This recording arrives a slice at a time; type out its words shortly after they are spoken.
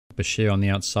Bashir on the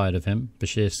outside of him.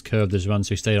 Bashir's curved his run, so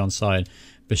he stayed onside.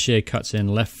 Bashir cuts in,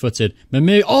 left-footed.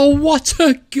 Mimir, oh, what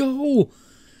a goal!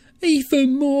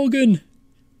 Ethan Morgan!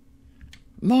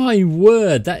 My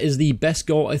word, that is the best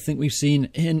goal I think we've seen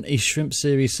in a Shrimp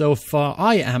series so far.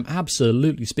 I am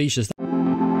absolutely speechless.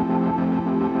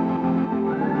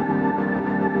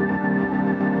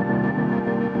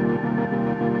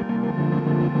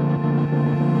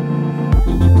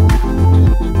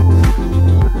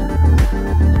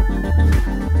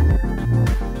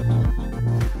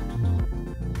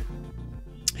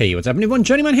 Hey, what's happening everyone?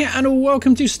 Journeyman here, and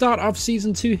welcome to start of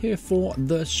Season 2 here for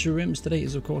the Shrimps. Today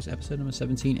is, of course, episode number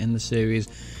 17 in the series.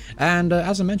 And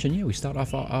as I mentioned, yeah, we start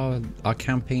off our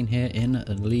campaign here in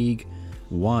League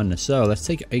 1. So let's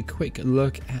take a quick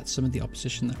look at some of the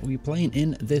opposition that we'll be playing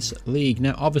in this league.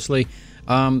 Now, obviously,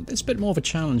 it's a bit more of a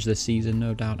challenge this season,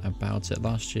 no doubt about it.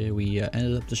 Last year, we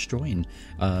ended up destroying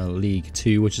League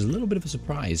 2, which is a little bit of a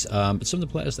surprise. But some of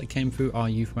the players that came through our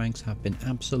youth ranks have been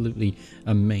absolutely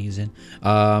amazing.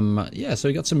 Yeah, so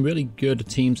we got some really good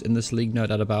teams in this league, no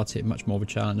doubt about it. Much more of a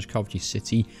challenge. Coventry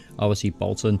City, obviously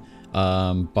Bolton,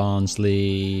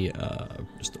 Barnsley,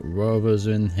 just Rovers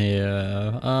in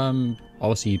here.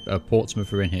 Obviously,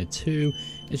 Portsmouth are in here too.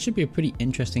 It should be a pretty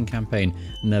interesting campaign,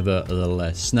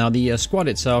 nevertheless. Now, the squad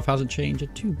itself hasn't changed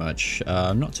too much.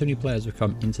 Not too many players have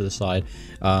come into the side.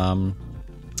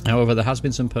 However, there has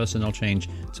been some personnel change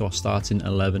to our starting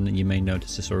 11, and you may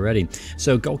notice this already.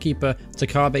 So, goalkeeper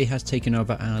Takabe has taken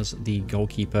over as the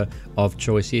goalkeeper of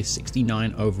choice. He is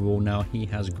 69 overall now. He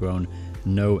has grown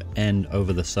no end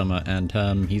over the summer,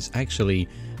 and he's actually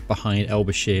behind El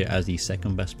Bashir as the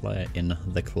second best player in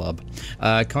the club.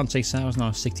 Conte Sao is now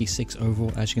 66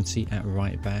 overall, as you can see at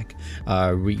right back.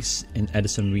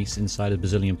 Edison Reese inside his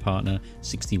Brazilian partner,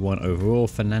 61 overall.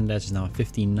 Fernandez is now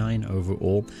 59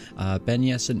 overall. Ben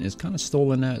Yessen is kind of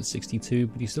stalling there at 62,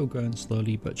 but he's still growing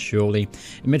slowly but surely.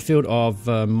 In midfield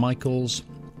of Michaels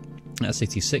at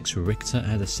 66, Richter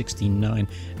at a 69,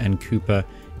 and Cooper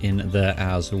in there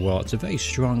as well. It's a very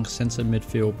strong centre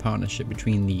midfield partnership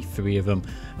between the three of them.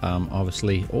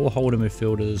 Obviously, all holding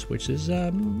midfielders, which is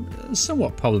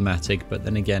somewhat problematic, but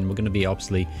then again, we're going to be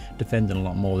obviously defending a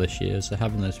lot more this year, so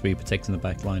having those three protecting the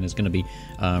back line is going to be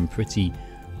pretty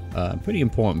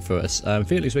important for us.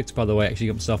 Felix Richter, by the way, actually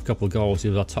got himself a couple of goals. He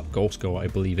was our top goal scorer, I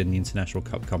believe, in the International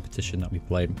Cup competition that we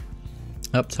played.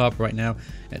 Up top right now,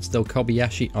 it's still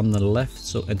Kobayashi on the left,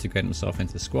 so integrating himself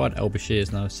into the squad. El Bashir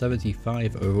is now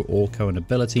 75 overall current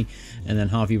ability, and then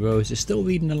Harvey Rose is still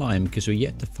leading the line because we're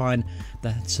yet to find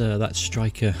that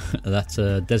striker,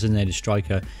 that designated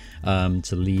striker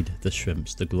to lead the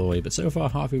Shrimps to glory. But so far,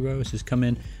 Harvey Rose has come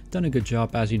in, done a good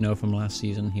job. As you know from last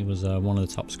season, he was one of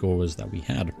the top scorers that we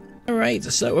had. Alright,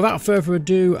 so without further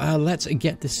ado, let's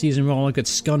get this season rolling. I've got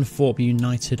Scunthorpe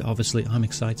United. Obviously, I'm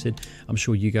excited. I'm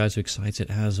sure you guys are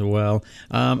excited as well.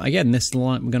 Again, this is the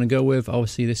line we're going to go with.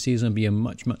 Obviously, this season will be a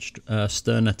much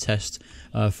sterner test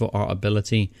for our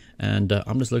ability, and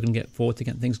I'm just looking to get forward to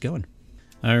getting things going.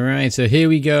 Alright, so here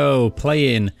we go.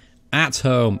 Playing at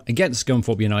home against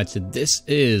Scunthorpe United. This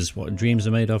is what dreams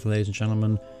are made of, ladies and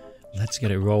gentlemen. Let's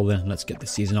get it rolling. Let's get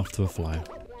this season off to a flyer.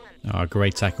 Oh,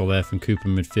 great tackle there from Cooper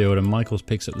in midfield, and Michaels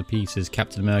picks up the pieces.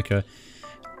 Captain America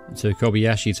to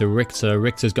Kobayashi to Richter.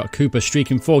 Richter's got Cooper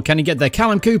streaking forward. Can he get there?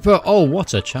 Callum Cooper! Oh,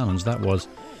 what a challenge that was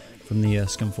from the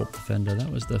Scunthorpe defender.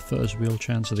 That was the first real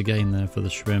chance of the game there for the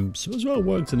Shrimps. It was well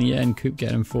worked in the end. Coop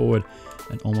getting forward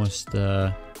and almost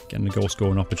getting the goal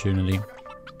scoring opportunity.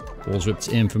 Ball's ripped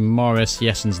in from Morris.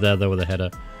 Yessen's there though with a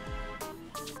header.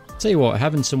 Tell you what,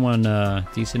 having someone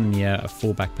decent in the air, a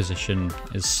fullback position,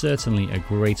 is certainly a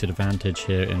great advantage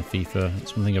here in FIFA.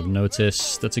 It's one thing I've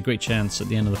noticed. That's a great chance at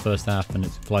the end of the first half, and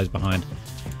it flies behind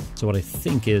to what I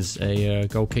think is a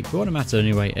goal kick. But what it matter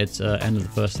anyway, it's end of the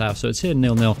first half, so it's here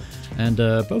 0-0, and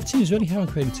both teams really haven't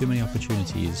created too many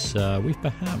opportunities. We've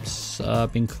perhaps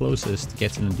been closest to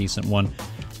getting a decent one,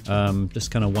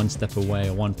 just kind of one step away,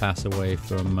 or one pass away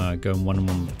from going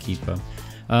 1-on-1 with the keeper.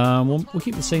 We'll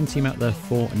keep the same team out there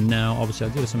for now. Obviously, I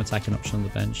do have some attacking options on the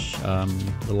bench.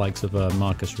 The likes of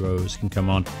Marcus Rose can come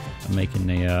on and make an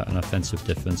offensive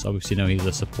difference. Obviously, you know, he's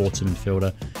a supportive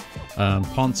midfielder.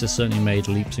 Ponce has certainly made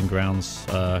leaps and grounds,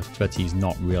 but he's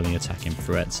not really an attacking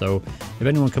threat. So if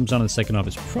anyone comes on in the second half,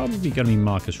 it's probably going to be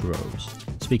Marcus Rose.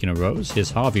 Speaking of Rose,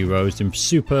 here's Harvey Rose doing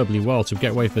superbly well to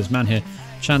get away from his man here.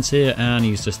 Chance here, and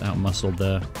he's just out-muscled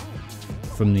there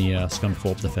from the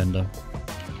Scunthorpe defender.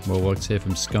 Well worked here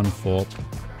from Scunthorpe.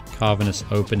 Carving us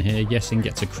open here. Yesin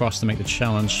gets across to make the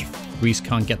challenge. Reese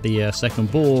can't get the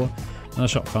second ball. And the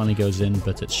shot finally goes in,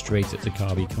 but it's straight at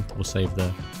Takabe. Comfortable save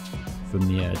there from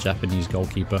the Japanese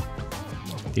goalkeeper.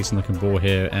 Decent looking ball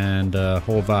here, and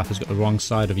Horvath has got the wrong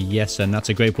side of a yes, and that's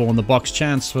a great ball in the box.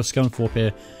 Chance for Scunthorpe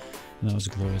here. And that was a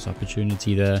glorious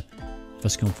opportunity there for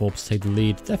Scunthorpe to take the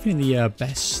lead. Definitely the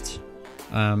best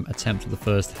attempt of the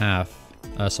first half.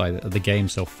 Sorry, the game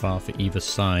so far for either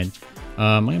side.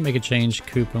 I'm going to make a change.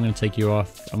 Cooper, I'm going to take you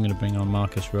off. I'm going to bring on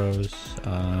Marcus Rose.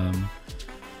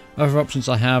 Other options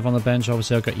I have on the bench,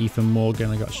 obviously I've got Ethan Morgan,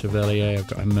 I've got Chevalier, I've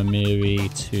got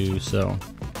Mamiri too, so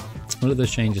I'll do those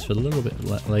changes for a little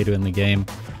bit later in the game.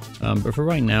 But for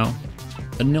right now,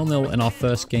 a 0-0 in our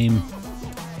first game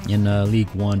in League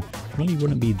 1 really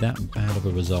wouldn't be that bad of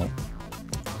a result.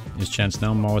 His chance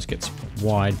now, Morris gets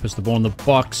wide, puts the ball in the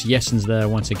box, Jessen's there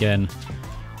once again.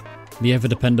 The ever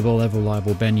dependable, ever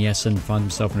reliable Ben Jessen finds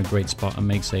himself in a great spot and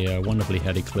makes a wonderfully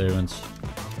heady clearance.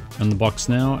 In the box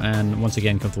now, and once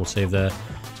again comfortable save there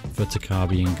for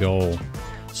Takabi in goal.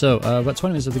 So about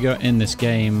 20 minutes to go in this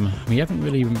game. We haven't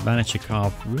really managed to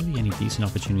carve really any decent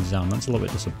opportunities out, and that's a little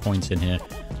bit disappointing here,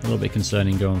 a little bit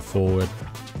concerning going forward.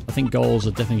 I think goals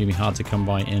are definitely going to be hard to come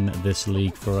by in this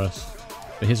league for us.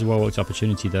 But here's a well-worked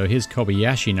opportunity though. Here's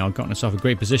Kobayashi now, gotten himself a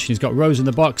great position. He's got Rose in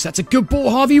the box. That's a good ball.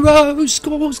 Harvey Rose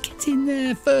scores, get in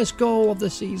there. First goal of the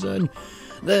season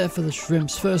there for the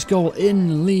Shrimps. First goal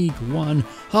in League 1.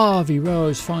 Harvey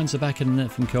Rose finds the back of the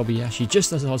net from Kobayashi.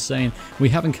 Just as I was saying, we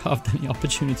haven't carved any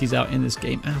opportunities out in this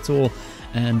game at all.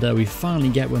 And we finally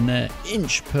get one there.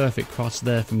 Inch perfect cross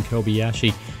there from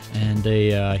Kobayashi. And he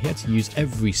had to use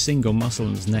every single muscle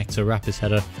in his neck to wrap his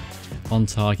header on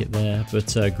target there.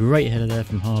 But great header there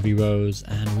from Harvey Rose.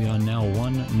 And we are now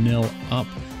 1-0 up.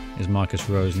 Is Marcus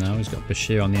Rose now. He's got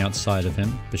Bashir on the outside of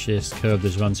him. Bashir's curved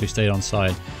his run, so he stayed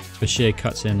onside. Bashir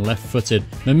cuts in, left-footed.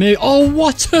 Mamir. Oh,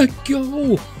 what a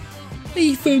goal!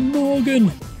 Ethan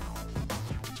Morgan!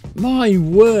 My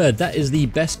word, that is the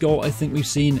best goal I think we've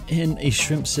seen in a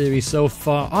Shrimp series so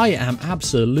far. I am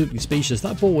absolutely speechless.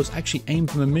 That ball was actually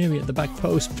aimed from Amiri at the back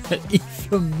post, but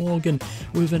Ethan Morgan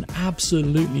with an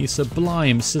absolutely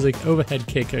sublime scissor overhead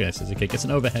kick. Oh yeah, scissor kick. It's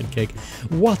an overhead kick.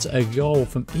 What a goal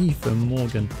from Ethan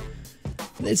Morgan.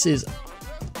 This is...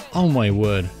 oh my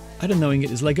word. I didn't know he can get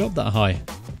his leg up that high.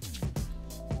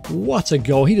 What a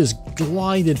goal. He just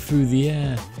glided through the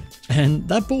air. And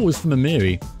that ball was from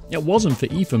Amiri. It wasn't for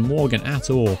Ethan Morgan at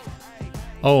all.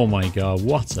 Oh my god,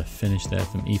 what a finish there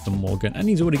from Ethan Morgan. And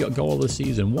he's already got goal of the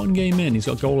season. One game in, he's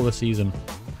got goal of the season.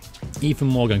 Ethan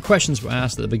Morgan. Questions were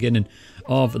asked at the beginning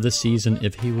of the season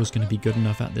if he was going to be good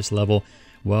enough at this level.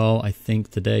 Well, I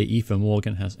think today Ethan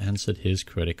Morgan has answered his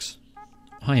critics.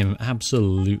 I am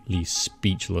absolutely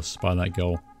speechless by that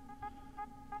goal.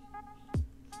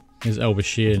 Here's El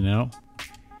Bashir now.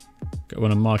 Got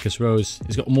one of Marcus Rose.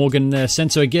 He's got Morgan there.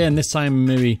 Centre again. This time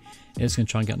Miri is going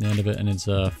to try and get on the end of it, and it's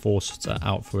forced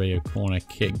out for a corner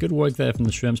kick. Good work there from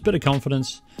the Shrimps. Bit of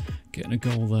confidence. Getting a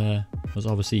goal there was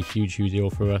obviously a huge, huge deal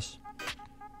for us.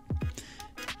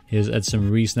 Here's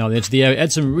Edson Reese now. The edge of the area.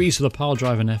 Edson Reese with a pile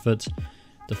driving effort.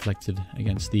 Deflected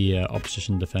against the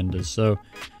opposition defenders. So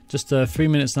just 3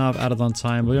 minutes now of added on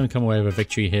time. We're going to come away with a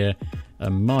victory here.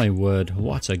 My word,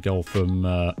 what a goal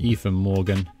from Ethan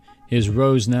Morgan. Here's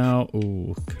Rose now.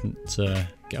 Ooh, couldn't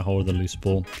get a hold of the loose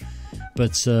ball.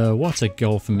 But what a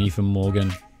goal from Ethan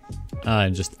Morgan.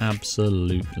 I'm just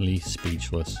absolutely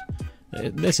speechless.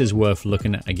 This is worth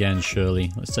looking at again,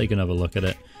 surely. Let's take another look at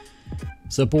it.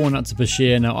 So ball out to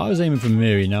Bashir. Now, I was aiming for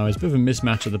Miri. Now, it's a bit of a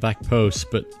mismatch at the back post,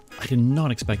 but I did not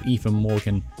expect Ethan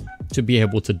Morgan to be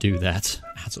able to do that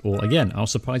at all. Again, I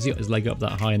was surprised he got his leg up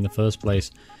that high in the first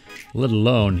place, let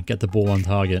alone get the ball on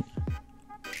target.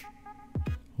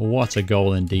 What a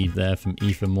goal indeed there from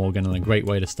Ethan Morgan, and a great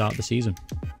way to start the season.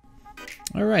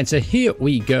 Alright, so here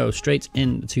we go, straight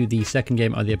into the second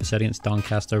game of the episode against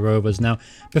Doncaster Rovers. Now,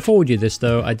 before we do this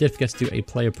though, I did forget to do a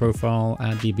player profile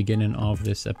at the beginning of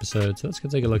this episode, so let's go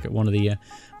take a look at one of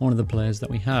the players that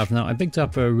we have. Now, I picked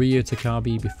up Ryu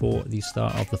Takabi before the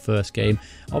start of the first game.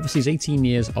 Obviously, he's 18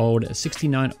 years old,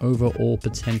 69 overall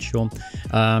potential.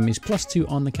 He's +2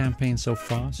 on the campaign so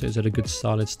far, so he's had a good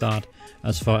solid start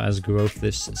as far as growth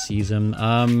this season.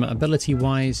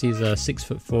 Ability-wise, he's a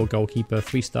 6'4" goalkeeper,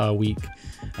 3-star week.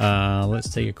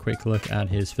 Let's take a quick look at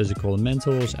his physical and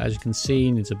mentals. As you can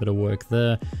see, needs a bit of work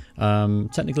there.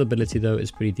 Technical ability though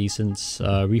is pretty decent.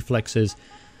 Reflexes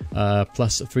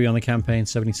 +3 on the campaign,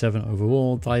 77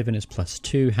 overall. Diving is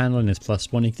 +2. Handling is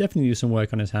 +1. He can definitely do some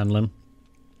work on his handling,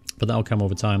 but that'll come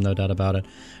over time, no doubt about it.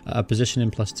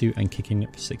 Positioning +2 and kicking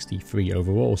 63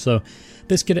 overall. So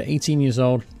this kid at 18 years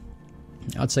old,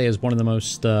 I'd say is one of the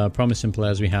most promising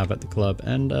players we have at the club,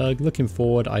 and looking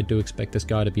forward, I do expect this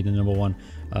guy to be the #1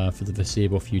 for the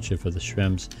foreseeable future for the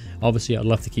Shrimps. Obviously, I'd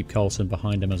love to keep Carlson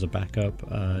behind him as a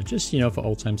backup, just, you know, for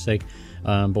old time's sake,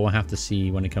 but we'll have to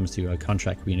see when it comes to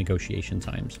contract renegotiation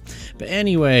times. But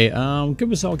anyway, good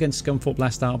result against Scunthorpe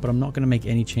last out, but I'm not going to make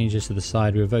any changes to the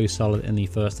side. We were very solid in the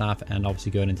first half, and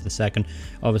obviously going into the second.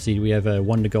 Obviously, we have a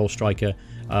wonder-goal striker,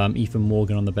 Ethan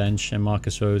Morgan on the bench, and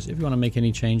Marcus Rose. If you want to make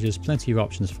any changes, plenty of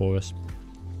options for us.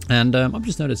 And I've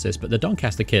just noticed this, but the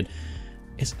Doncaster kit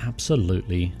is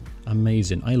absolutely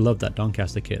amazing. I love that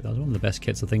Doncaster kit. That was one of the best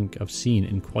kits I think I've seen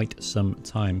in quite some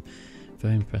time.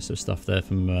 Very impressive stuff there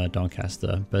from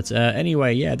Doncaster. But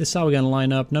anyway, yeah, this is how we're going to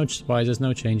line up. No surprises,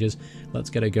 no changes. Let's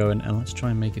get it going, and let's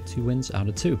try and make it 2 wins out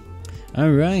of 2.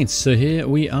 Alright, so here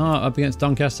we are up against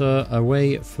Doncaster,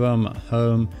 away from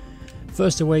home.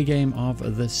 First away game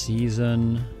of the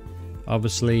season.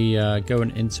 Obviously,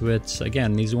 going into it,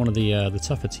 again, these are one of the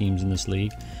tougher teams in this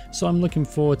league. So I'm looking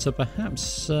forward to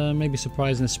perhaps maybe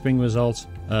surprising a spring result.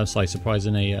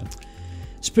 Surprising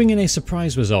a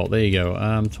surprise result. There you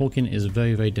go. Talking is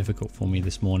very, very difficult for me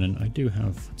this morning. I do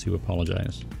have to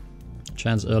apologise.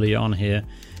 Chance early on here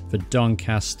for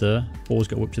Doncaster. Ball's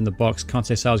got whipped in the box. Can't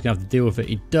say Sal's going to have to deal with it.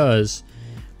 He does.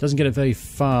 Doesn't get it very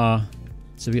far.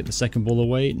 So we get the second ball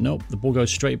away. Nope, the ball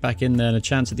goes straight back in there, and a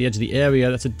chance at the edge of the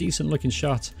area. That's a decent looking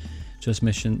shot. Just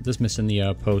missing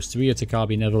the post. Ria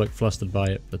Takabi never looked flustered by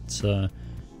it, but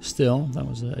still, that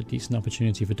was a decent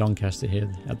opportunity for Doncaster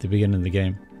here at the beginning of the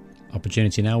game.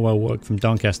 Opportunity now, well worked from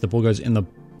Doncaster. The ball goes in the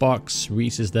box.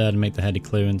 Reese is there to make the headed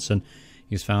clearance, and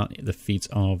he's found the feet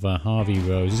of Harvey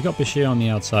Rose. He's got Bashir on the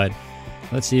outside.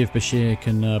 Let's see if Bashir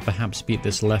can perhaps beat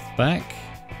this left back.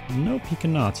 Nope, he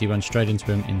cannot. He runs straight into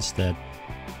him instead.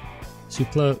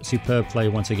 Superb play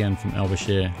once again from El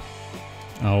Bashir.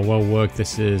 Oh, well worked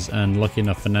this is, and lucky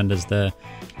enough Fernandez there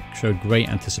showed great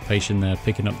anticipation there,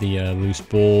 picking up the loose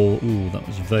ball. Ooh, that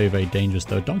was very, very dangerous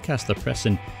though. Doncaster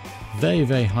pressing very,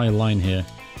 very high line here.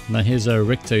 Now here's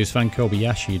Richter, who's found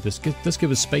Kobayashi. Let's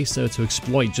give us space there to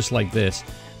exploit just like this.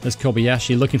 There's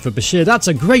Kobayashi looking for Bashir. That's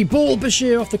a great ball,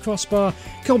 Bashir off the crossbar.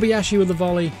 Kobayashi with the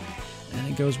volley. And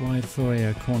it goes wide for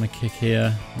a corner kick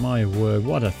here. My word,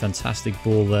 what a fantastic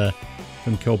ball there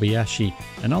from Kobayashi.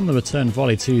 And on the return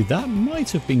volley too, that might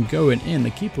have been going in. The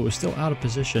keeper was still out of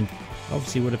position.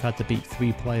 Obviously would have had to beat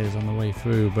 3 players on the way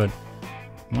through, but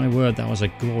my word, that was a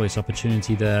glorious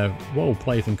opportunity there. Well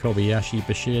played from Kobayashi.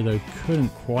 Bashir though couldn't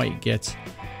quite get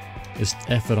his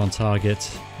effort on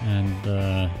target,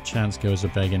 and chance goes a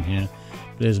begging here.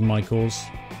 There's Michaels.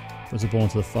 Puts the ball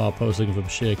into the far post looking for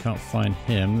Bashir. Can't find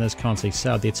him. There's Kante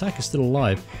Saud. The attack is still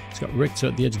alive. He's got Richter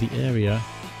at the edge of the area.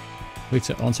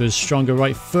 Richter onto his stronger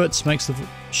right foot. Makes the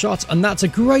shot. And that's a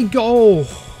great goal.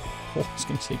 Oh, I was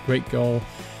going to say great goal.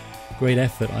 Great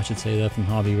effort, I should say, there from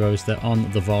Harvey Rose there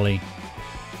on the volley.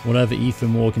 Whatever Ethan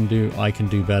Moore can do, I can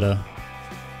do better.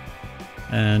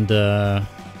 And that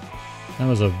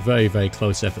was a very, very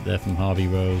close effort there from Harvey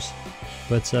Rose.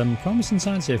 But promising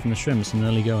signs here from the Shrimps and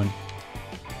early going.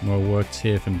 Well worked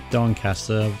here from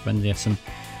Doncaster. Ben Jessen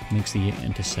makes the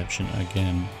interception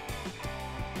again.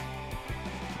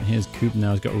 And here's Coop now.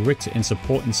 He's got Richter in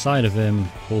support inside of him.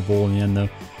 Full ball in the end though.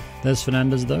 There's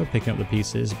Fernandez though, picking up the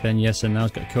pieces. Ben Jessen now has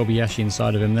got Kobayashi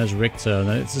inside of him. There's Richter.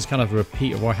 Now, this is kind of a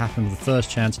repeat of what happened with the first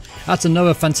chance. That's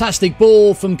another fantastic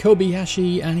ball from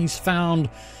Kobayashi, and he's found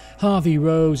Harvey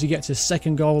Rose. He gets his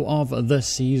second goal of the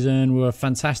season with a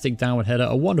fantastic downward header.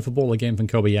 A wonderful ball again from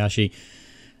Kobayashi.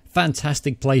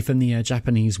 Fantastic play from the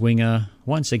Japanese winger.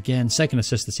 Once again, second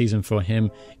assist of the season for him.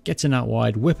 Getting out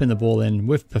wide, whipping the ball in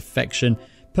with perfection.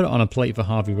 Put it on a plate for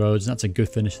Harvey Rose. That's a good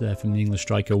finish there from the English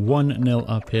striker. 1-0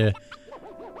 up here.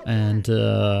 And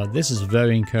this is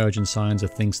very encouraging signs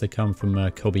of things to come from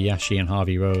Kobayashi and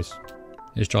Harvey Rose.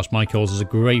 Here's Josh Michaels. There's a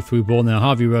great through ball now.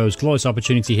 Harvey Rose, glorious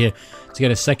opportunity here to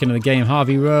get a second of the game.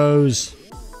 Harvey Rose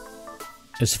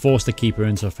has forced the keeper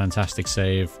into a fantastic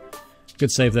save.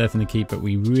 Good save there from the keeper.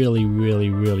 We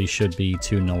really should be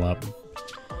 2-0 up.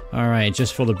 Alright,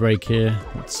 just for the break here.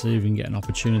 Let's see if we can get an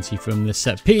opportunity from this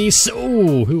set piece.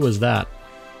 Oh, who was that?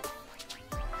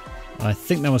 I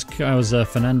think that was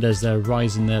Fernandez there,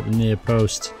 rising there at the near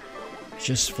post.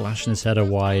 Just flashing his header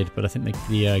wide, but I think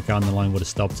the guy on the line would have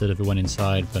stopped it if it went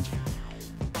inside. But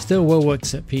still, well worked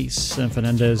set piece. And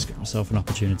Fernandez got himself an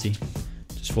opportunity.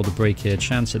 Just for the break here.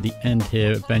 Chance at the end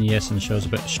here. Ben Jessen shows a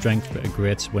bit of strength, a bit of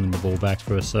grit, winning the ball back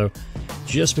for us. So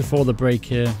just before the break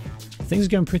here, things are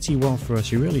going pretty well for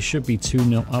us. You really should be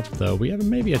 2-0 up though. We have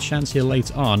maybe a chance here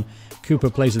late on. Cooper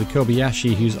plays with the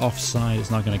Kobayashi, who's offside. It's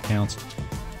not going to count.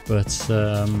 But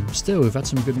still, we've had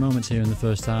some good moments here in the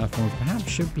first half, and we perhaps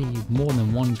should be more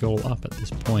than 1 goal up at this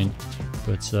point.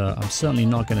 But I'm certainly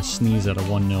not going to sneeze at a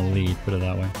 1-0 lead, put it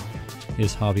that way.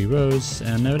 Here's Harvey Rose,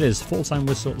 and there it is. Full-time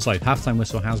whistle, sorry, half-time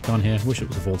whistle has gone here. Wish it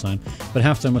was a full-time, but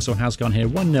half-time whistle has gone here.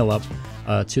 1-0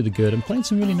 up to the good, and playing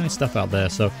some really nice stuff out there.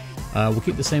 So we'll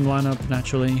keep the same lineup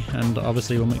naturally, and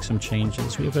obviously we'll make some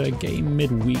changes. We have a game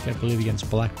midweek, I believe, against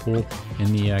Blackpool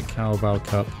in the Carabao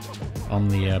Cup on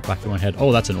the back of my head.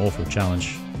 Oh, that's an awful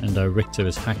challenge, and Richter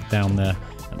is hacked down there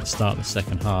at the start of the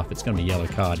second half. It's going to be a yellow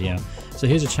card, yeah. So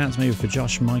here's a chance maybe for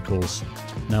Josh Michaels.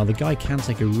 Now the guy can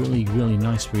take a really, really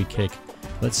nice free kick.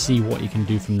 Let's see what he can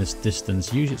do from this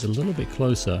distance. Usually it's a little bit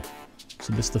closer.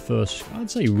 So this is the first, I'd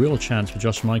say, real chance for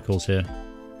Josh Michaels here.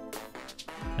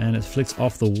 And it flicks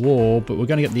off the wall, but we're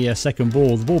going to get the second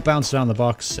ball. The ball bounces around the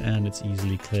box and it's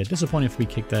easily cleared. Disappointing free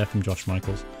kick there from Josh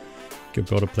Michaels. Good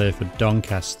ball to play for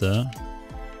Doncaster.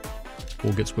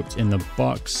 Ball gets whipped in the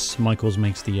box. Michaels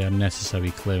makes the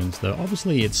necessary clearance though.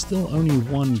 Obviously it's still only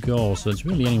 1 goal, so it's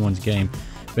really anyone's game.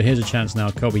 But here's a chance now.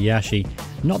 Kobayashi,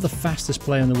 not the fastest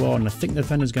player in the world, and I think the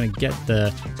defender's going to get there.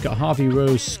 He's got Harvey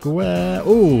Rose square.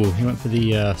 Oh, he went for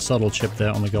the subtle chip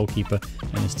there on the goalkeeper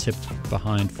and is tipped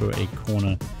behind for a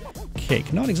corner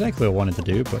kick. Not exactly what I wanted to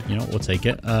do, but you know, we'll take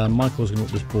it. Michael's going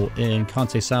to whip this ball in.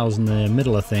 Kante Sal's in the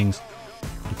middle of things.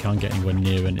 He can't get anywhere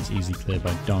near, and it's easily cleared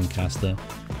by Doncaster.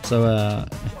 So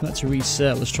let's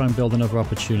reset. Let's try and build another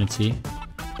opportunity.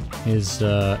 Here's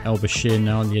El Bashir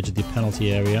now on the edge of the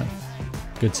penalty area.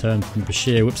 Good turn from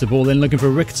Bashir. Whips the ball in, looking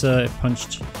for Richter. It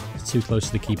punched too close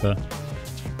to the keeper,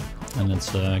 and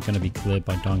it's going to be cleared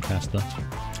by Doncaster.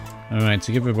 Alright,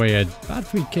 to give away a bad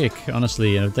free kick,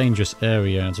 honestly, in a dangerous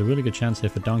area. It's a really good chance here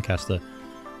for Doncaster.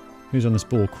 Who's on this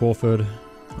ball? Crawford.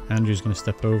 Andrew's going to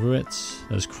step over it.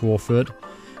 There's Crawford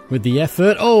with the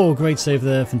effort. Oh, great save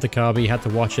there from Takabi. Had to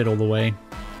watch it all the way.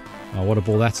 Oh, what a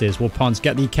ball that is. Will Ponce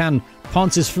get the can?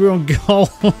 Ponce is through on goal.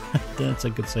 That's a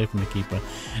good save from the keeper.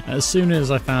 As soon as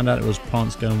I found out it was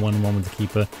Ponce going 1-1 with the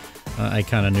keeper, I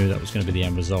kind of knew that was going to be the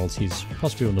end result. He's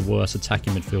possibly one of the worst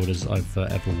attacking midfielders I've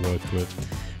ever worked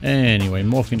with. Anyway,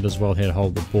 Morcambe does well here to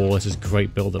hold the ball. This is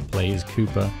great build-up play. Here's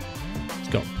Cooper. He's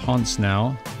got Ponce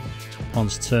now.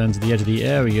 Ponce turns to the edge of the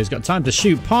area. He's got time to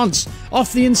shoot. Ponce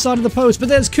off the inside of the post, but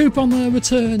there's Cooper on the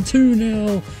return.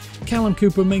 2-0. Callum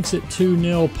Cooper makes it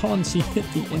 2-0. Ponce, he hit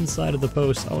the inside of the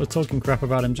post. I was talking crap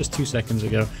about him just 2 seconds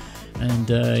ago. And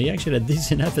he actually had a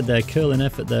decent effort there, curling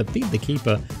effort there. Beat the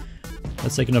keeper.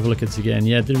 Let's take another look at it again.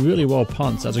 Yeah, did really well,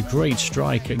 Ponce. That's a great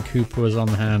strike, and Cooper was on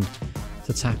the hand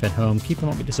to tap it home. Keeper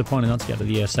might be disappointed not to get to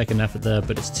the second effort there,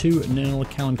 but it's 2-0.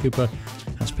 Callum Cooper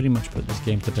has pretty much put this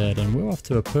game to bed, and we're off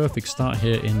to a perfect start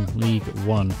here in League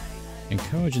One.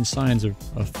 Encouraging signs of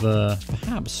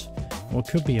perhaps what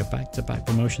could be a back-to-back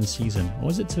promotion season. Or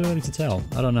is it too early to tell?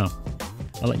 I don't know.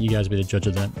 I'll let you guys be the judge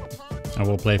of that. I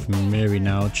will play from Mary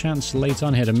now. Chance late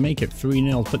on here to make it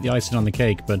 3-0, put the icing on the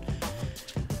cake, but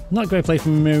not great play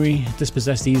from Mary.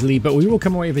 Dispossessed easily, but we will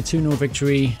come away with a 2-0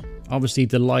 victory. Obviously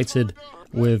delighted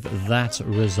with that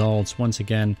result. Once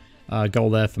again, goal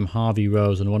there from Harvey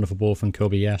Rose and a wonderful ball from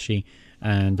Kobayashi.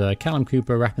 And Callum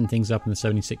Cooper wrapping things up in the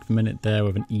 76th minute there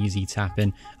with an easy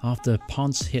tap-in after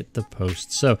Ponce hit the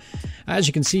post. So, as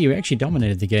you can see, we actually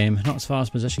dominated the game. Not as far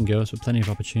as possession goes, but plenty of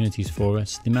opportunities for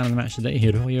us. The man of the match today,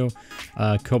 Hiroyo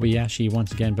Kobayashi,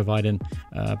 once again providing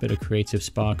a bit of creative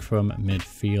spark from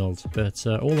midfield. But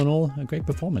all in all, a great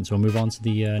performance. We'll move on to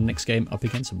the next game up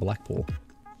against Blackpool.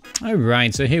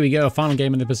 Alright, so here we go. Final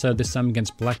game of the episode, this time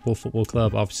against Blackpool Football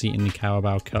Club, obviously in the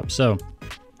Carabao Cup. So,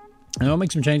 I'll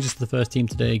make some changes to the first team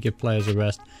today, give players a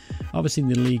rest. Obviously,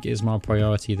 the league is my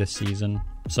priority this season,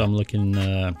 so I'm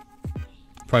looking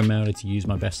primarily to use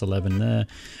my best 11 there.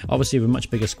 Obviously, we have a much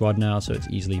bigger squad now, so it's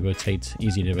easy to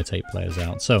rotate players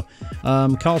out. So,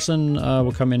 Carlson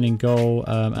will come in and goal.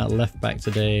 At left back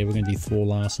today, we're going to do Thor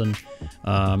Larson.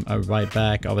 At right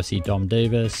back, obviously Dom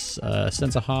Davis.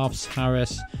 Centre halves,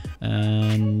 Harris.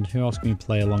 And who else can we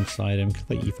play alongside him?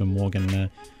 Play Ethan Morgan there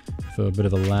for a bit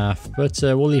of a laugh. But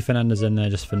we'll leave Fernandez in there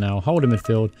just for now. Hold in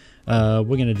midfield.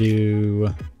 We're going to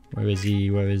do... Where is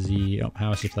he? Oh,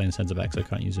 Harris is playing centre back, so I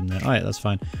can't use him there. Alright, that's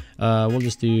fine. We'll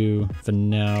just do, for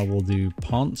now, we'll do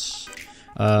Ponce.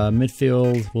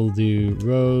 Midfield, we'll do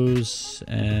Rose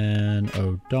and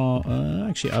O'Donnell.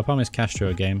 Actually, I promised Castro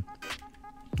a game.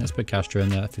 Let's put Castro in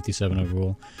there, 57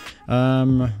 overall.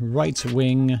 Right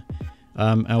wing,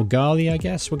 El Ghali, I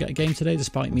guess, will get a game today,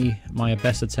 despite my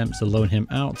best attempts to loan him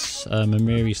out.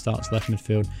 Mamiri starts left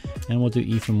midfield, and we'll do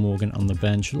Ethan Morgan on the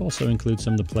bench. We'll also include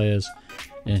some of the players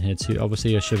in here too.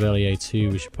 Obviously a Chevalier too.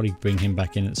 We should probably bring him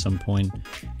back in at some point.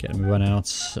 Get him run out.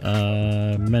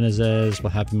 Menezes, we'll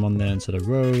have him on there instead of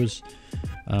Rose.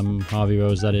 Harvey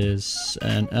Rose, that is.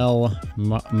 And El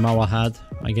Mawahad,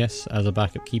 I guess, as a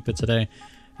backup keeper today.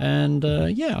 And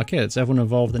yeah, okay, it's everyone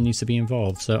involved that needs to be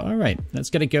involved. So, alright, let's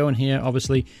get it going here.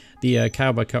 Obviously, the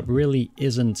Carabao Cup really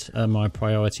isn't my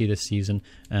priority this season.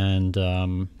 And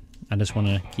I just want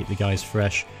to keep the guys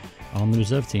fresh on the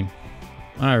reserve team.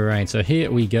 Alright, so here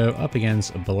we go, up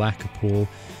against Blackpool.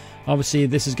 Obviously,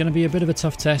 this is going to be a bit of a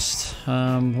tough test.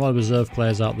 A lot of reserve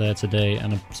players out there today,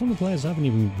 and some of the players I haven't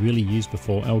even really used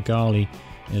before. El Ghali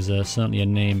is certainly a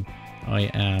name I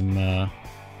am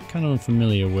kind of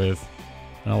unfamiliar with.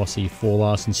 And obviously,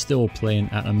 Larson still playing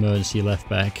at emergency left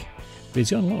back. But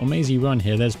he's got a lot of amazing run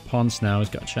here. There's Ponce now. He's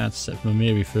got a chance to set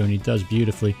Mamiri through, and he does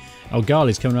beautifully. El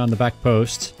Ghali's coming around the back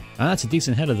post. And that's a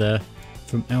decent header there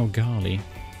from El Ghali.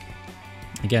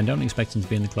 Again, don't expect him to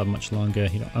be in the club much longer.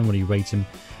 I don't really rate him.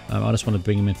 I just want to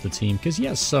bring him into the team because he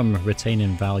has some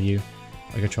retaining value.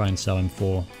 I could try and sell him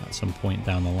for at some point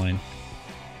down the line.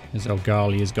 As El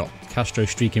Ghali has got Castro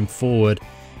streaking forward.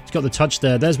 He's got the touch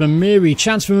there. There's Mamiri.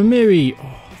 Chance for Mamiri.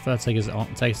 Oh, first take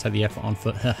the effort on.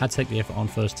 Had to take the effort on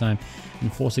first time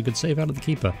and force a good save out of the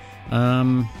keeper.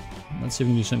 Let's see if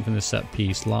we can do something from this set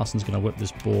piece. Larson's going to whip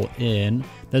this ball in.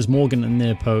 There's Morgan in the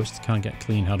near post. Can't get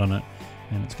clean head on it.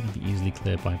 And it's going to be easily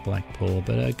cleared by Blackpool.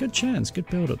 But a good chance. Good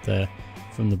build up there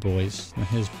from the boys. Now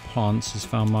here's Ponce. Has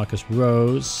found Marcus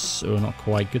Rose. Oh, not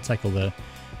quite. Good tackle there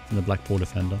from the Blackpool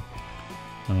defender.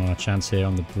 Oh, a chance here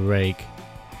on the break.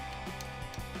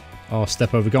 Oh,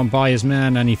 step over. Gone by his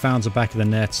man. And he found the back of the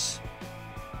net.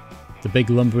 The big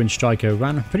lumbering striker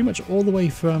ran pretty much all the way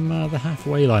from the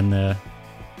halfway line there.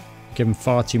 Given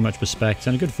far too much respect.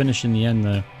 And a good finish in the end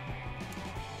there.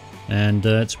 And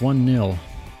it's 1-0.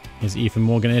 Here's Ethan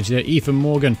Morgan edge there. Ethan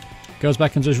Morgan goes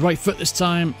back into his right foot this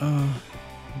time.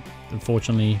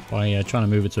 Unfortunately, by trying to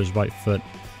move it to his right foot,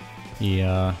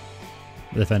 the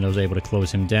defender was able to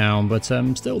close him down. But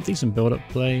still decent build-up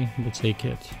play. We'll take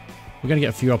it. We're going to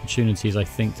get a few opportunities, I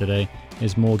think, today.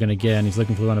 Here's Morgan again. He's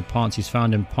looking for the run of Ponce. He's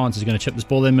found him. Ponce is going to chip this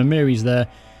ball in. Mamiri's there.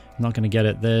 Not going to get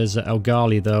it. There's El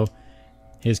Ghali, though.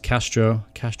 Here's Castro.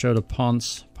 Castro to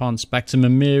Ponce. Ponce back to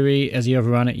Mamiri. Has he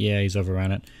overran it? Yeah, he's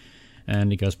overran it.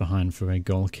 And he goes behind for a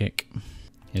goal kick.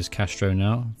 Here's Castro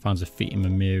now. Finds a feet in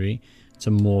Mamiri.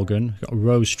 To Morgan. Got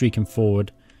Rose streaking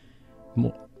forward.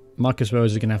 Marcus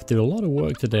Rose is going to have to do a lot of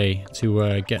work today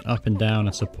to get up and down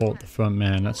and support the front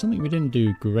man. That's something we didn't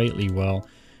do greatly well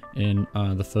in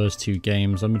the first two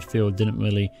games. Our midfield didn't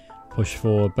really push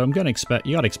forward, but I'm going to expect,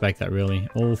 you got to expect that really.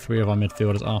 All three of our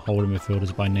midfielders are holding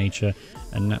midfielders by nature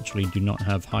and naturally do not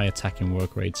have high attacking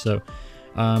work rates. So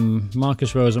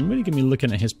Marcus Rose, I'm really going to be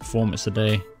looking at his performance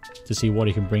today to see what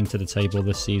he can bring to the table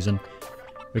this season,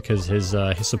 because his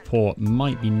support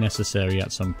might be necessary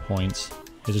at some point.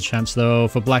 Here's a chance though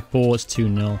for Blackpool. It's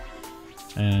 2-0.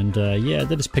 And yeah,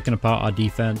 they're just picking apart our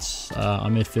defense. Our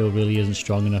midfield really isn't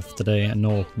strong enough today, and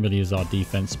nor really is our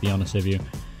defense, to be honest with you.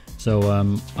 So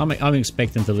I'm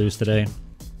expecting to lose today,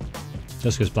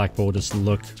 just because Blackpool just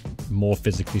look more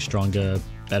physically stronger,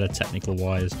 better technical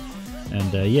wise,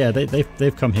 and yeah,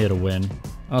 they've come here to win.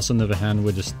 Us on the other hand,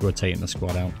 we're just rotating the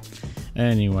squad out.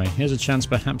 Anyway, here's a chance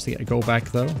perhaps to get a goal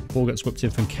back though. Ball gets whipped in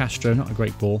from Castro, not a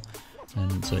great ball,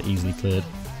 and it's easily cleared.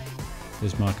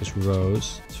 Here's Marcus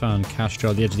Rose. He's found Castro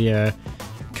at the edge of the air.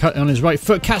 Cut on his right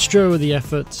foot. Castro with the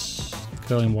efforts.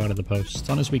 Curling wide of the post.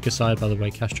 On his weaker side, by the way,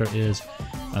 Castro is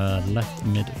left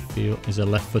midfield. He's a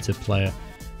left-footed player.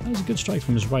 That was a good strike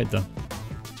from his right, though.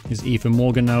 Here's Ethan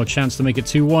Morgan now. A chance to make it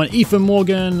 2-1. Ethan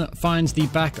Morgan finds the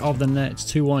back of the net. It's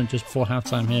 2-1 just before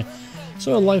halftime here.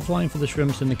 So a lifeline for the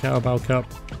Shrimps in the Carabao Cup.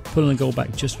 Pulling a goal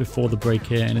back just before the break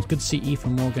here. And it's good to see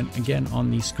Ethan Morgan again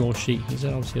on the score sheet. He's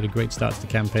obviously had a great start to the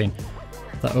campaign.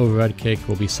 That overhead kick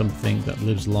will be something that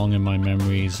lives long in my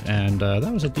memories. And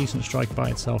that was a decent strike by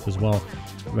itself as well.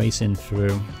 Racing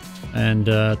through. And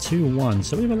 2-1.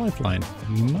 So we have a lifeline.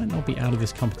 We might not be out of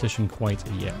this competition quite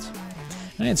yet.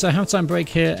 And it's a halftime break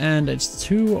here, and it's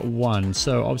 2-1.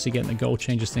 So obviously getting the goal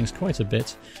changes things quite a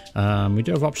bit. We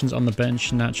do have options on the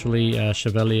bench. Naturally,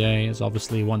 Chevalier is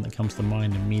obviously one that comes to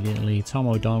mind immediately. Tom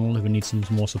O'Donnell, who needs some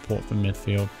more support from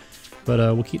midfield. But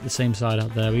we'll keep the same side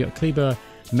out there. We got Kleber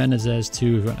Menezes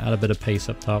to add a bit of pace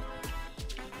up top.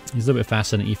 He's a little bit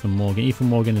faster than Ethan Morgan. Ethan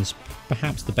Morgan is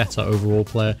perhaps the better overall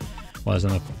player. Well, there's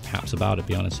no perhaps about it, to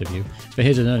be honest with you. But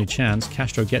here's an early chance.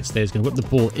 Castro gets there. He's going to whip the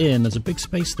ball in. There's a big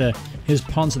space there. Here's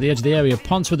Ponce at the edge of the area.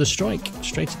 Ponce with a strike.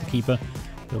 Straight to the keeper.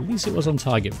 But at least it was on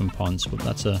target from Ponce. But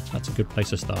that's a good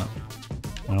place to start.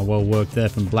 Well worked there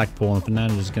from Blackpool. And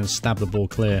Fernandez is going to stab the ball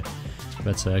clear.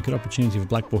 But a good opportunity for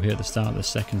Blackpool here at the start of the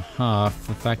second half.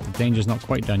 In fact, the danger's not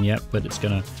quite done yet, but it's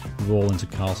going to roll into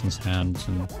Carlson's hands.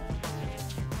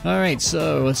 Alright,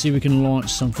 so let's see if we can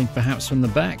launch something perhaps from the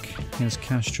back. Here's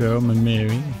Castro.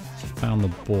 Mamiri found the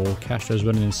ball. Castro's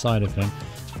running inside of him.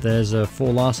 There's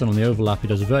Four Larson on the overlap. He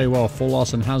does very well. Four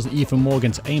Larson has the E for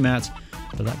Morgan to aim at,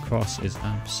 but that cross is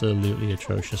absolutely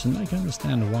atrocious, and I can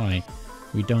understand why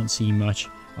we don't see much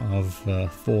of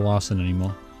Four Larson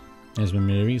anymore. There's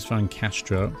Mamiri. He's found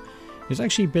Castro. He's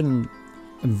actually been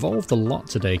involved a lot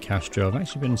today, Castro. I've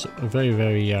actually been very,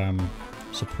 very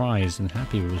surprised and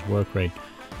happy with his work rate.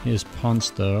 Here's Ponce,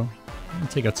 though. We'll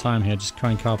take our time here, just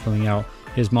try and carpooling out.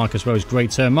 Here's Marcus Rose,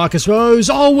 great turn. Marcus Rose,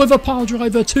 oh, with a pile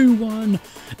driver, 2-1.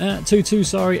 2-2,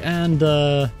 sorry. And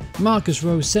Marcus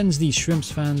Rose sends these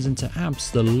Shrimps fans into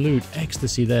absolute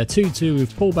ecstasy there. 2-2,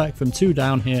 we've pulled back from 2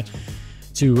 down here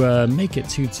to make it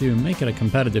 2-2 and make it a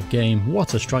competitive game.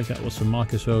 What a strike that was from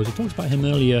Marcus Rose. I talked about him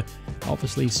earlier,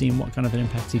 obviously seeing what kind of an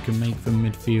impact he can make from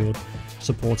midfield,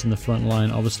 supporting the front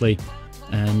line, obviously.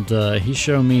 And he's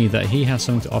shown me that he has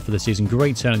something to offer this season.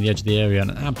 Great turn at the edge of the area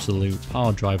and an absolute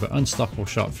power driver, unstoppable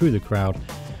shot through the crowd.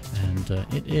 And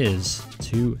it is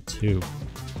 2-2.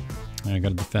 I've got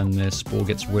to defend this. Ball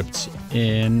gets whipped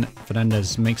in.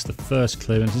 Fernandez makes the first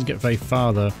clearance. Doesn't get very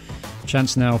far though.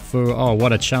 Chance now for... Oh,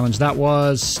 what a challenge that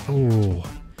was. Oh,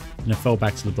 and it fell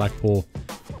back to the Blackpool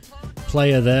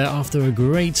player there after a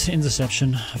great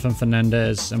interception from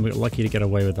Fernandez. And we were lucky to get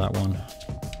away with that one.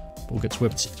 Ball gets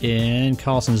whipped in.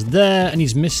 Carlson's there, and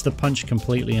he's missed the punch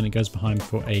completely, and it goes behind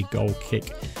for a goal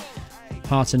kick.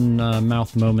 Heart and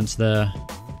mouth moments there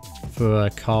for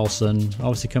Carlson.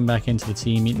 Obviously come back into the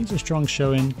team. He needs a strong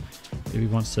showing if he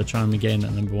wants to try and regain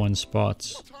that #1 spot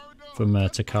from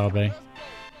Takabe.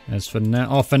 As for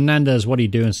Fernandez, what are you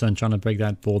doing, son? Trying to break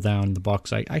that ball down in the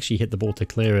box. I actually hit the ball to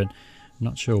clear it. I'm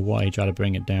not sure why he tried to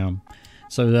bring it down.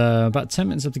 So about 10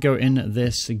 minutes left to go in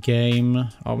this game.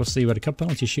 Obviously, we had a couple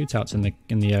penalty shootouts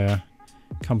in the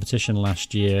competition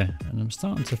last year, and I'm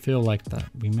starting to feel like that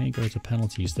we may go to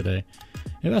penalties today.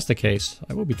 If that's the case,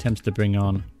 I will be tempted to bring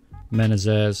on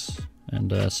Menezes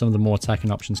and some of the more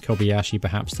attacking options. Kobayashi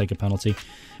perhaps take a penalty.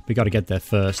 We got to get there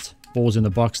first. Ball's in the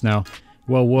box now.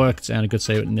 Well worked, and a good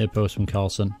save at the near post from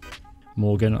Carlson.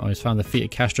 Morgan, oh, he's found the feet of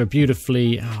Castro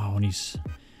beautifully. Oh, and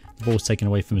the ball's taken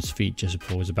away from his feet just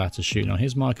before he was about to shoot. Now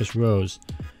here's Marcus Rose.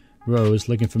 Rose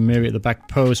looking for Mamiri at the back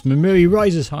post. Mamiri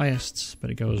rises highest, but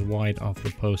it goes wide off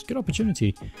the post. Good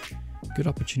opportunity. Good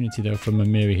opportunity though for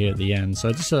Mamiri here at the end.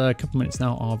 So just a couple minutes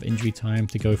now of injury time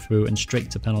to go through and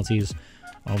straight to penalties,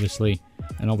 obviously.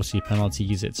 And obviously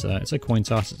penalties, it's a coin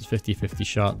toss. It's a 50-50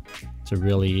 shot to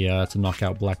really to knock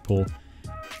out Blackpool.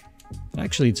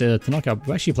 Actually, to knock out,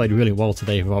 we actually played really well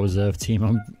today for our reserve team.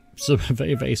 I'm so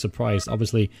very, very surprised.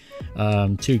 Obviously,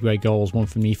 2 great goals, one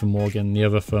from Ethan Morgan, the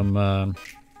other from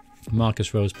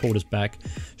Marcus Rose. Pulled us back,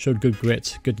 showed good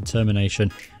grit, good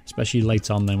determination, especially late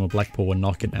on then when Blackpool were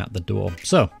knocking at the door.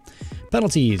 So,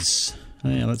 penalties.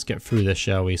 Yeah, let's get through this,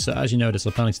 shall we? So, as you notice,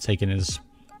 the penalty taken is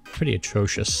pretty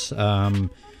atrocious.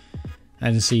 I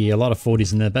can see a lot of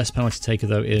 40s in there. Best penalty taker,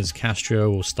 though, is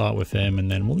Castro. We'll start with him, and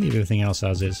then we'll leave everything else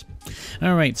as is.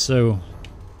 Alright, so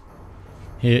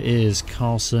here is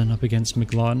Carlson up against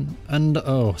McLaughlin. And,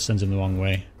 oh, sends him the wrong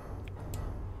way.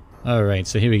 Alright,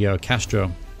 so here we go.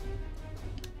 Castro.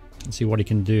 Let's see what he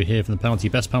can do here from the penalty.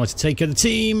 Best penalty taker of the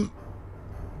team.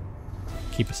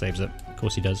 Keeper saves it. Of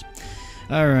course he does.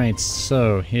 Alright,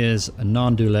 so here's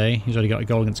Nandule. He's already got a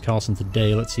goal against Carlson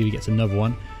today. Let's see if he gets another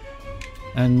one.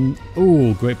 And,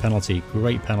 ooh, great penalty.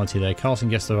 Great penalty there. Carlson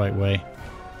gets the right way.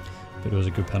 But it was a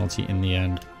good penalty in the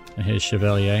end. And here's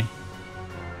Chevalier.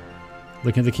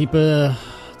 Looking at the keeper.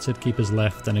 To the keeper's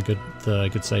left. And a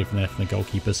good save from there from the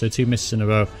goalkeeper. So 2 misses in a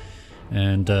row.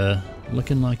 And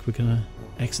looking like we're going to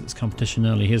exit this competition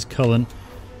early. Here's Cullen.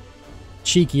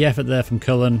 Cheeky effort there from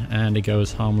Cullen. And it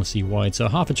goes harmlessly wide. So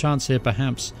half a chance here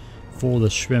perhaps for the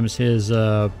Shrimps. Here's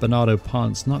Bernardo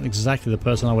Ponce. Not exactly the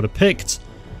person I would have picked.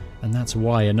 And that's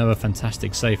why. Another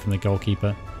fantastic save from the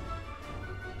goalkeeper.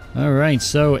 Alright,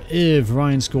 so if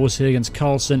Ryan scores here against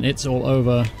Carlson, it's all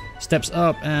over. Steps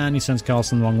up and he sends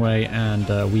Carlson the wrong way,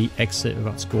 and we exit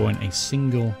without scoring a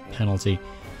single penalty.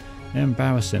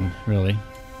 Embarrassing, really.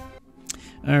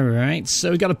 Alright, so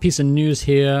we got a piece of news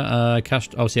here.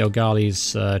 Obviously,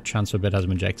 O'Gali's transfer bid has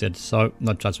been rejected. So,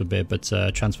 not transfer bid, but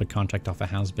transfer contract offer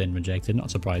has been rejected. Not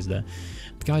surprised there.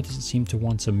 The guy doesn't seem to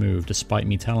want to move, despite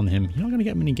me telling him you're not going to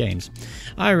get many games.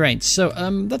 Alright, so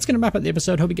that's going to wrap up the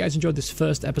episode. Hope you guys enjoyed this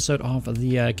first episode of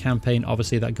the campaign.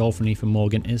 Obviously, that goal from Ethan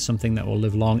Morgan is something that will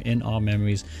live long in our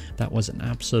memories. That was an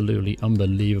absolutely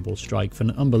unbelievable strike for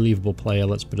an unbelievable player,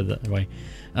 let's put it that way.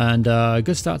 And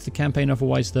good start to the campaign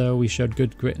otherwise, though. We showed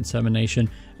good grit and determination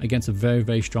against a very,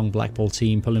 very strong Blackpool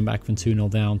team, pulling back from 2-0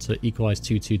 down to equalise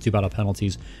 2-2. Two battle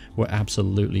penalties were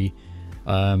absolutely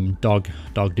dog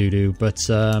doo-doo. But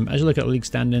as you look at the league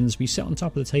standings, we sit on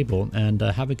top of the table and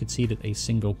haven't conceded a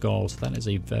single goal. So that is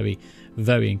a very,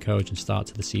 very encouraging start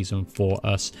to the season for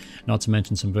us. Not to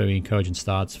mention some very encouraging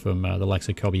starts from the likes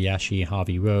of Kobayashi,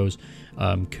 Harvey Rose,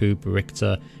 Coop,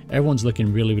 Richter. Everyone's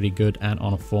looking really, really good and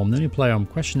on a form. The only player I'm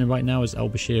questioning right now is El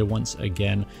Bashir once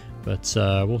again, but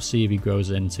we'll see if he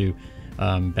grows into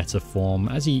better form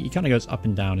as he kind of goes up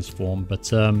and down his form. But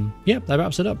yeah, that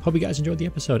wraps it up. Hope you guys enjoyed the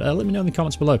episode. Let me know in the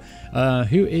comments below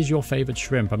who is your favorite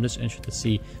shrimp. I'm just interested to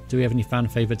see, do we have any fan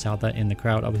favorites out there in the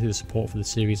crowd? Obviously the support for the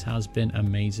series has been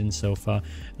amazing so far,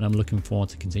 and I'm looking forward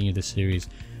to continue this series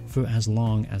for as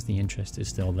long as the interest is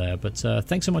still there. But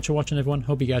thanks so much for watching, everyone.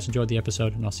 Hope you guys enjoyed the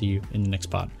episode, and I'll see you in the next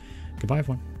part. Goodbye,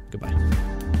 everyone.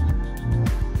 Goodbye.